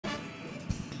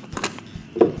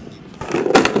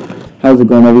How's it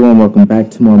going, everyone? Welcome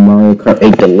back to more Mario Kart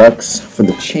 8 Deluxe for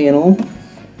the channel.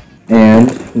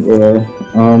 And we're,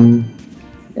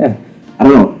 yeah, I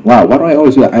don't know. Wow, why do I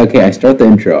always do that? Okay, I start the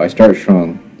intro, I start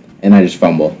strong, and I just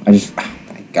fumble. Oh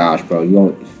my gosh, bro, you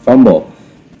always fumble.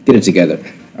 Get it together.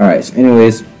 Alright, so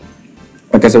anyways,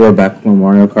 like I said, we're back with more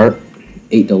Mario Kart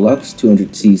 8 Deluxe,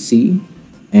 200cc.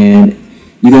 And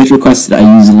you guys requested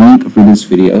I use a link for this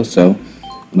video, so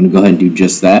I'm going to go ahead and do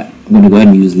just that. I'm going to go ahead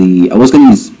and use I was going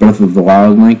to use Breath of the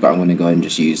Wild link, but I'm going to go ahead and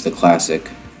just use the classic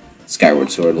Skyward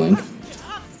Sword link.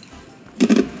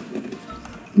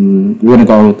 We're going to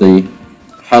go with the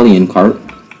Hylian Kart.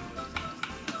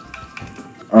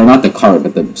 Or not the cart,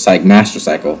 but the Master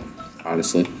Cycle,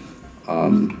 honestly.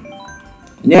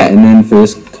 Yeah, and then for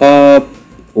this cup,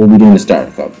 we'll be doing the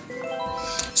Starter Cup.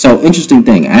 So, interesting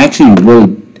thing, I actually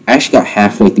got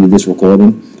halfway through this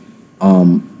recording.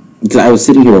 Because I was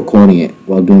sitting here recording it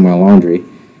while doing my laundry,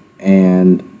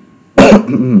 and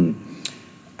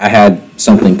I had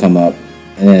something come up,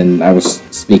 and I was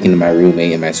speaking to my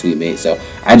roommate and my sweet mate, so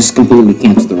I just completely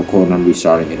canceled the recording. I'm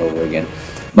restarting it over again.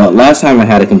 But last time I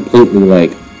had a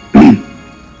completely,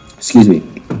 excuse me,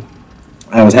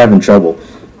 I was having trouble,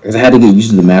 because I had to get used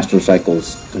to the Master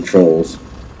Cycle's controls.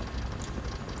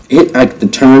 The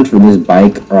turns for this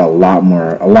bike are a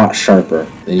lot sharper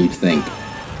than you'd think.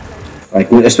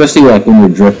 Especially when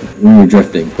you're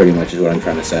drifting, pretty much is what I'm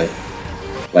trying to say.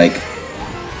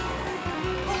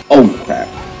 Oh crap.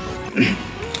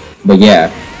 But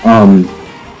yeah, I'm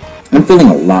feeling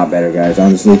a lot better, guys.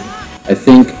 Honestly, I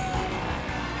think,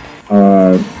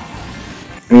 I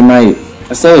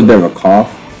still have a bit of a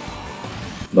cough,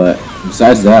 but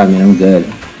besides that, I'm good.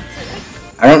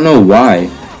 I don't know why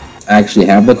I actually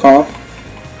have the cough.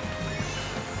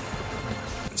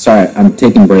 Sorry, I'm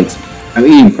taking breaks. I'm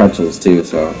eating pretzels too,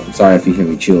 so I'm sorry if you hear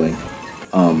me chewing.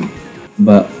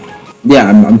 But yeah,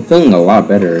 I'm feeling a lot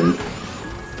better, and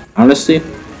honestly,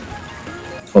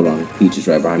 hold on, Peach is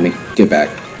right behind me. Get back.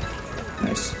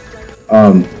 Nice.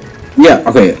 Yeah,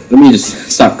 okay, let me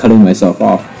just stop cutting myself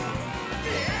off.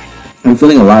 I'm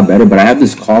feeling a lot better, but I have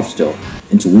this cough still.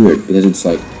 It's weird, because it's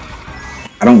I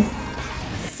don't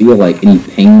feel any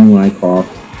pain when I cough.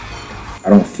 I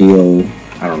don't feel,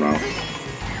 I don't know,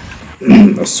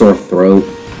 a sore throat.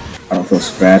 I don't feel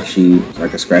scratchy,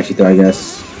 like a scratchy throat, I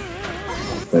guess.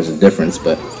 There's a difference,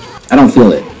 but I don't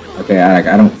feel it. Okay,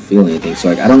 I don't feel anything, so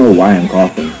I don't know why I'm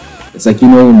coughing. It's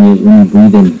when you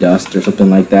breathe in dust or something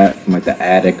like that from the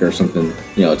attic or something.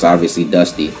 It's obviously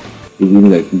dusty.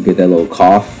 You get that little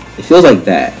cough. It feels like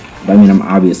that, but I'm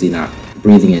obviously not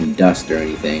breathing in dust or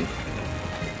anything.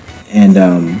 And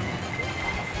oh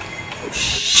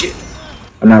shit,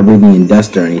 I'm not breathing in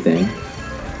dust or anything.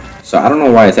 So I don't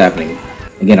know why it's happening.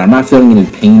 Again, I'm not feeling any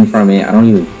pain from it. I don't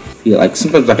even feel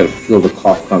sometimes I can feel the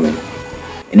cough coming,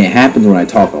 and it happens when I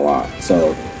talk a lot.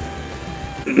 So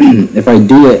if I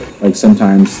do it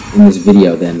sometimes in this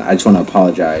video, then I just want to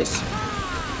apologize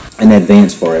in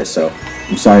advance for it. So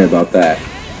I'm sorry about that.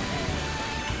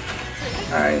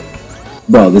 All right,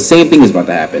 bro. The same thing is about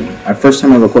to happen. The first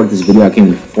time I recorded this video, I came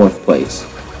in 4th place.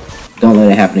 Don't let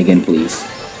it happen again, please.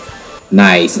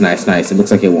 Nice, nice, nice. It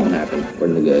looks like it won't happen. We're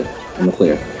in the good. In the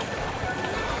clear.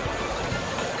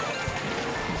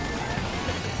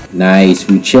 Nice.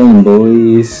 We chilling,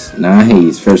 boys.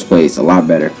 Nice. 1st place. A lot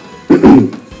better.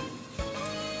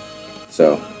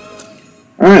 So.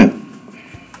 Alright.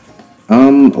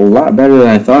 A lot better than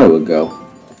I thought it would go.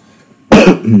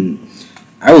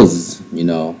 I was,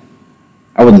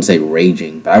 I wouldn't say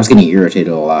raging, but I was getting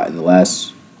irritated a lot in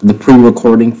the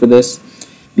pre-recording for this.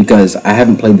 Because I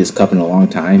haven't played this cup in a long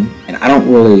time, and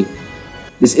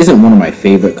this isn't one of my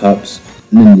favorite cups,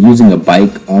 and then using a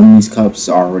bike on these cups is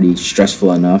already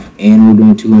stressful enough, and we're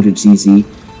doing 200cc,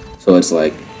 so it's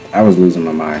I was losing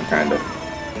my mind, kind of.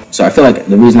 So I feel like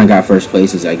the reason I got 1st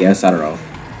place is, I guess, I don't know,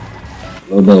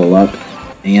 a little bit of luck,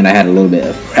 and I had a little bit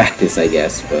of practice, I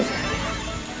guess, but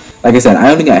like I said,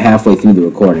 I only got halfway through the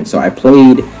recording, so I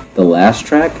played the last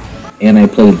track, and I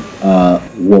played,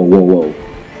 whoa.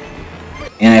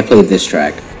 And I played this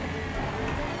track.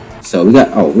 So we got,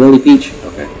 oh, really, Peach?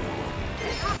 Okay.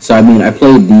 So, I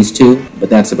played these two, but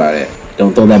that's about it.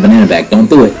 Don't throw that banana back. Don't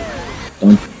do it.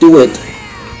 Don't do it.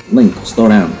 Link, slow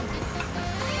down.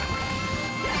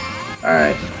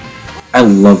 Alright. I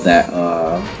love that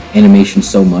animation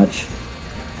so much.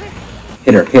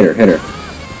 Hit her.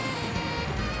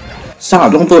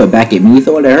 Stop, don't throw it back at me.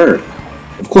 Throw it at her.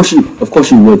 Of course you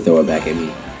would throw it back at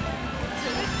me.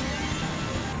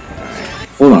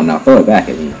 Hold on now, throw it back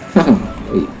at me.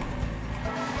 Wait.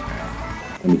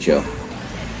 Let me chill.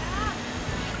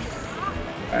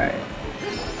 Alright.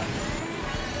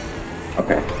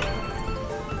 Okay.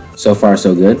 So far,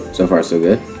 so good. So far, so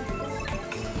good.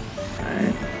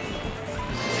 Alright.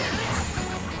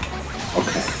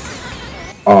 Okay.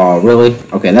 Oh, really?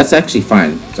 Okay, that's actually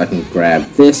fine. So I can grab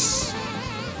this.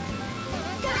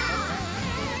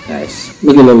 Nice.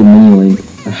 Look at little mini Link.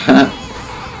 Alright.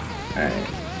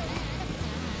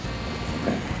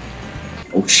 Okay.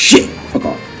 Oh, shit! Fuck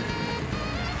off.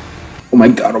 Oh my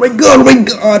god, oh my god, oh my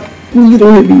god! Please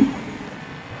don't hit me.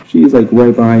 She's like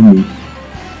right behind me.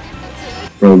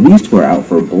 Bro, these two are out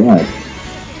for blood.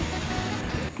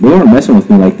 They weren't messing with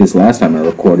me like this last time I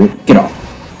recorded. Get off.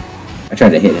 I tried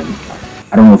to hit him.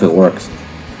 I don't know if it works.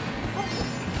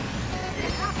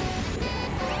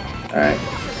 Alright.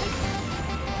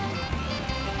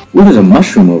 Ooh, there's a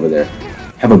mushroom over there.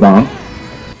 Have a bomb.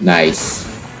 Nice.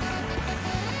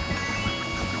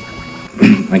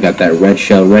 I got that red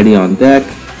shell ready on deck.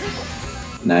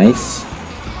 Nice.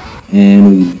 And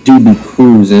we do be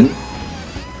cruising.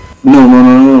 No, no,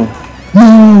 no, no.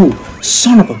 No!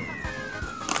 Son of a...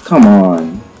 Come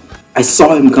on. I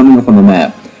saw him coming up on the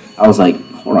map. I was like,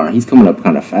 hold on, he's coming up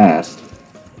kind of fast.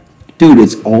 Dude,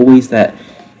 it's always that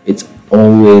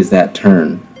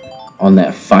turn on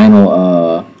that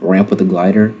final ramp with the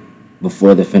glider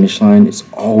before the finish line. It's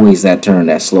always that turn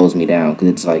that slows me down because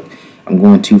it's like I'm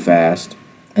going too fast.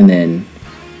 And then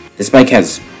this bike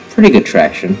has pretty good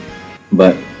traction,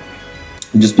 but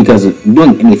just because of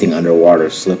doing anything underwater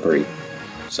is slippery.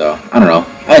 So, I don't know.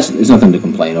 There's nothing to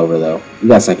complain over, though. We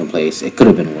got second place. It could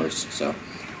have been worse, so.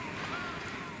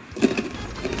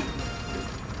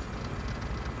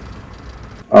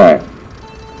 Alright.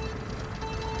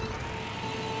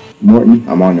 Morton,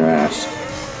 I'm on your ass.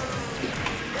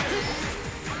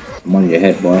 I'm on your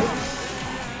head, boy.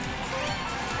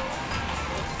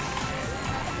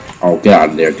 Oh, get out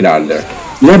of there, get out of there.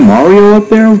 Is that Mario up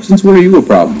there? Since when are you a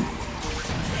problem?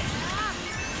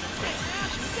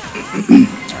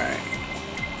 Alright.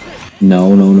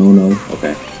 No, no, no, no.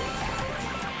 Okay.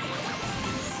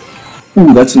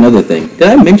 Ooh, that's another thing. Did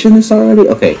I mention this already?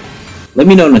 Okay. Let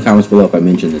me know in the comments below if I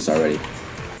mentioned this already.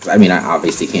 I mean, I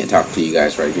obviously can't talk to you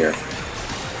guys right here.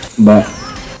 But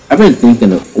I've been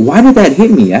thinking of, why did that hit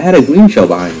me? I had a green shell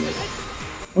behind me.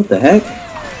 What the heck?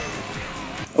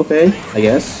 Okay, I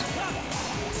guess.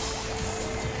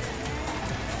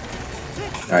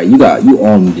 Alright, you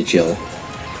all need to chill.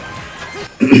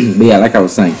 But yeah, like I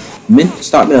was saying,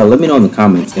 let me know in the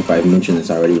comments if I've mentioned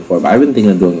this already before, but I've been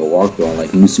thinking of doing a walkthrough on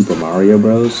like New Super Mario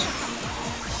Bros.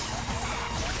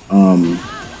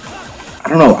 I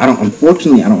don't know,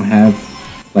 unfortunately I don't have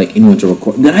like anyone to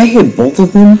record. Did I hit both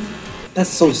of them? That's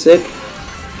so sick.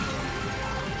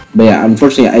 But yeah,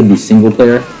 unfortunately I'd be single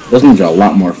player. Those ones are a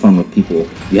lot more fun with people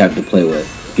you have to play with.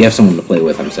 If you have someone to play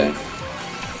with, I'm saying.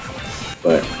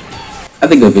 But I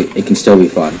think it can still be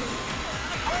fun.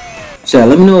 So yeah,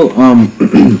 let me know,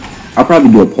 I'll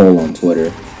probably do a poll on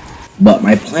Twitter, but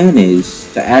my plan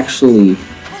is to actually,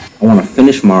 I want to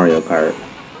finish Mario Kart,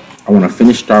 I want to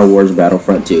finish Star Wars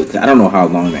Battlefront 2, because I don't know how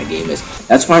long that game is.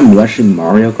 That's why I'm rushing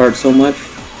Mario Kart so much.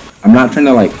 I'm not trying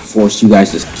to like force you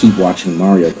guys to keep watching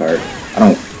Mario Kart. I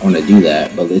don't want to do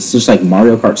that, but it's just like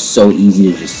Mario Kart's so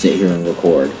easy to just sit here and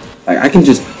record. Like I can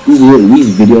just, these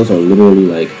videos are literally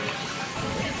like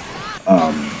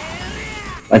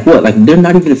what? Like they're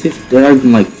not even they're not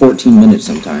even like 14 minutes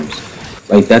sometimes.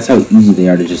 Like that's how easy they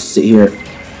are to just sit here,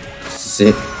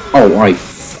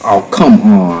 oh come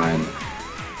on,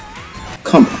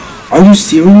 are you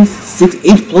serious?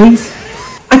 8th place?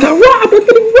 I got robbed.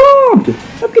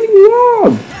 I'm getting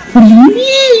robbed. What do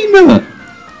you mean?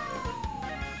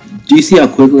 Do you see how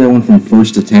quickly I went from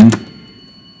 1st to 10th?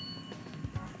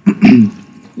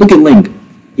 Look at Link.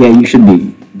 Yeah, you should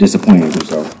be disappointed in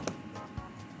yourself.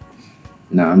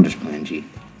 No, I'm just playing G.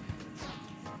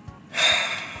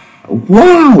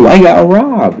 Wow, I got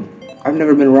robbed. I've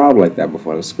never been robbed like that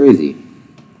before. That's crazy.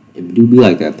 It do be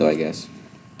like that though, I guess.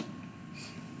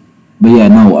 But yeah,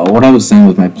 no, what I was saying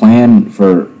was my plan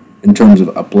in terms of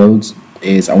uploads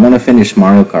is I want to finish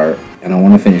Mario Kart and I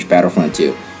want to finish Battlefront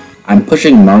 2. I'm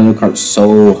pushing Mario Kart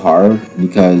so hard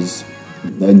because,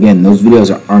 again, those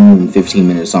videos aren't even 15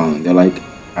 minutes long. They're like,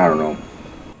 I don't know,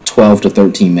 12 to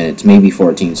 13 minutes, maybe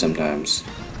 14 sometimes,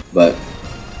 but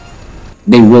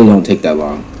they really don't take that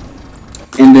long.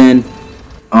 And then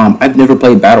I've never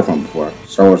played Battlefront before,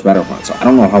 Star Wars Battlefront, so I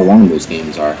don't know how long those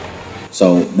games are.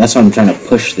 So that's why I'm trying to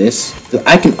push this.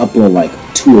 I can upload like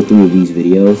 2 or 3 of these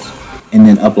videos and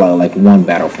then upload like 1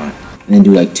 Battlefront and then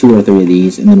do like 2 or 3 of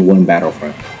these and then 1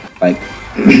 Battlefront. Like,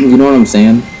 you know what I'm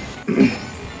saying?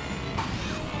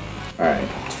 Alright,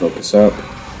 let's focus up.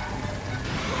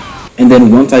 And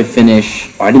then once I finish...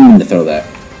 Oh, I didn't mean to throw that.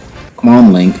 Come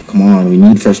on, Link. Come on. We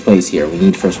need first place here. We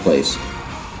need first place.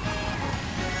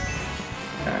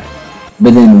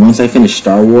 But then once I finish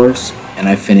Star Wars and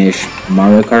I finish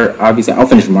Mario Kart, obviously I'll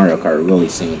finish Mario Kart really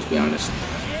soon, to be honest.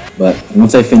 But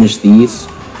once I finish these,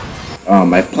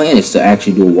 my plan is to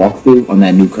actually do a walkthrough on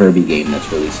that new Kirby game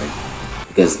that's releasing,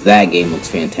 because that game looks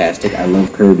fantastic. I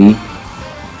love Kirby.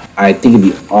 I think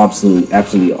it'd be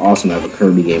absolutely awesome to have a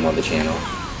Kirby game on the channel.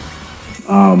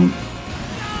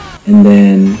 And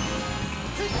then,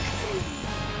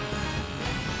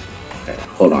 okay,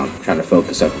 hold on, I'm trying to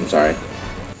focus up. I'm sorry.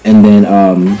 And then,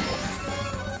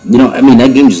 you know, I mean,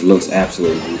 that game just looks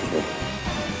absolutely beautiful.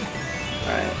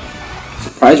 Alright.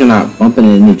 Surprised you're not bumping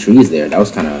into any trees there. That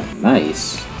was kind of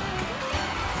nice.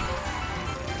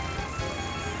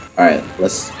 Alright,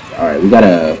 alright, we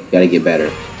gotta get better.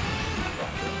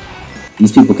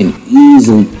 These people can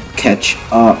easily catch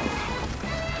up.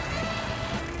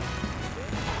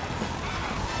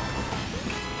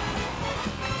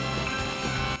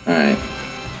 Alright.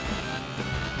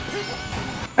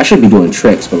 I should be doing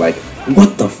tricks, but like,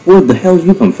 where the hell did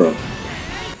you come from?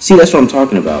 See, that's what I'm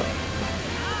talking about.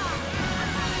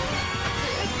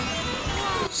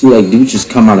 See, like, dudes just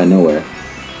come out of nowhere.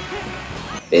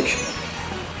 Bitch.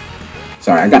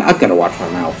 Sorry, I gotta watch my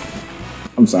mouth.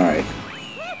 I'm sorry.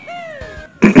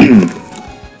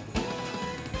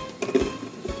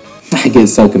 I get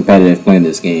so competitive playing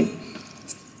this game.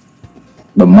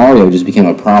 But Mario just became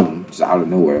a problem, just out of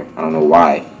nowhere. I don't know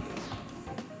why.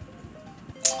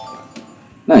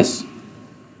 Nice.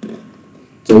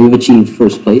 So we've achieved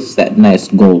first place, that nice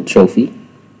gold trophy.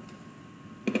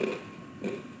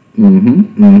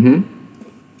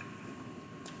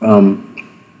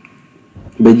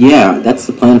 But yeah, that's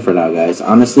the plan for now, guys.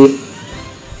 Honestly,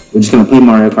 we're just gonna play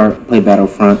Mario Kart, play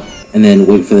Battlefront, and then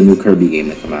wait for the new Kirby game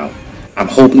to come out. I'm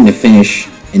hoping to finish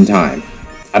in time.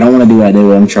 I don't want to do what I did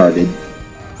with Uncharted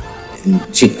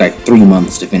and take like 3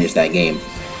 months to finish that game.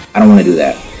 I don't want to do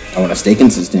that. I want to stay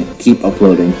consistent, keep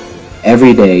uploading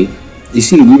every day. You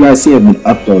see, you guys see I've been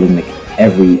uploading like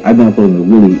I've been uploading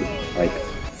really like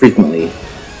frequently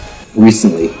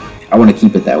recently. I want to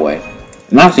keep it that way.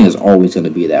 I'm not saying it's always going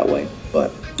to be that way,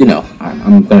 but you know,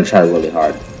 I'm going to try really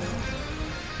hard.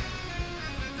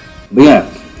 But yeah,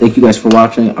 thank you guys for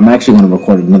watching. I'm actually going to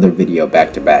record another video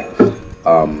back to back,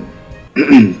 or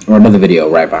another video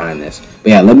right behind this. But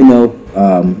yeah, let me know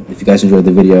if you guys enjoyed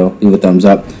the video. Leave a thumbs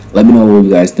up. Let me know what you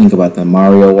guys think about the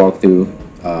Mario walkthrough,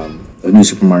 the new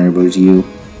Super Mario Bros. U,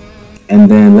 and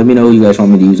then let me know what you guys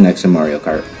want me to use next in Mario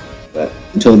Kart. But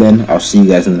until then, I'll see you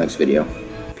guys in the next video.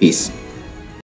 Peace.